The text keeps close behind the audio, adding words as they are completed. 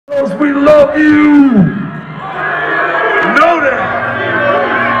love you. Know that.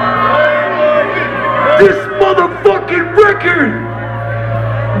 This motherfucking record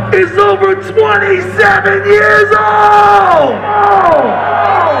is over 27 years old.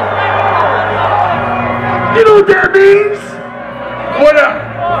 You know what that means? What up?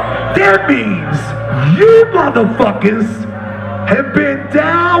 That means you motherfuckers have been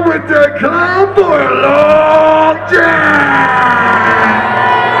down with the clown for a long time.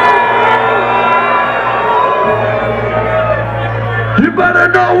 You better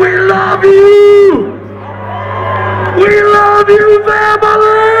know we love you. We love you, family.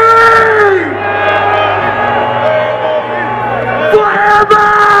 Forever.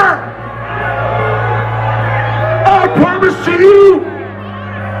 I promise to you,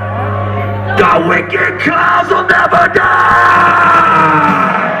 the wicked clowns will never die!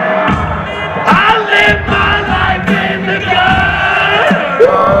 I live my life in the gutter,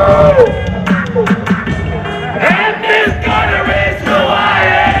 and this gutter is who I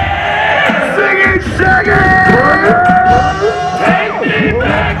am! Sing it, sing it! Take me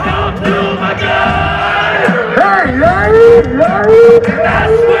back down to my gutter! Hey, hey, hey! And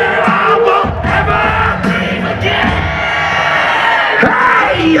that's where I won't ever dream again!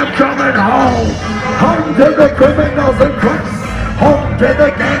 Hey, I'm coming home! Home to the criminals and crooks. Home to the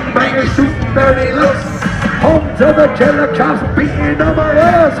gangbangers shooting dirty looks. Home to the killer cops beating on my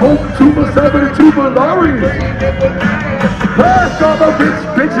ass. Home to my 72 Malari. Past all the rich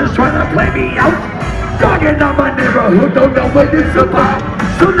bitches trying to play me out. Dogging on my neighborhood, don't know what it's about.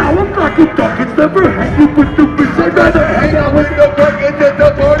 So now I'm like a dog, it's never hanging with the bitch. I'd rather hang out with the bucket than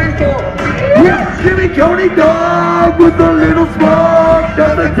the party for. Yeah, Jimmy Coney dog with a little smoke.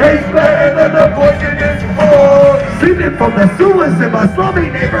 Doesn't taste better than the poison is for. Sleeping from the sewers in my slummy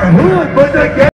neighborhood, but the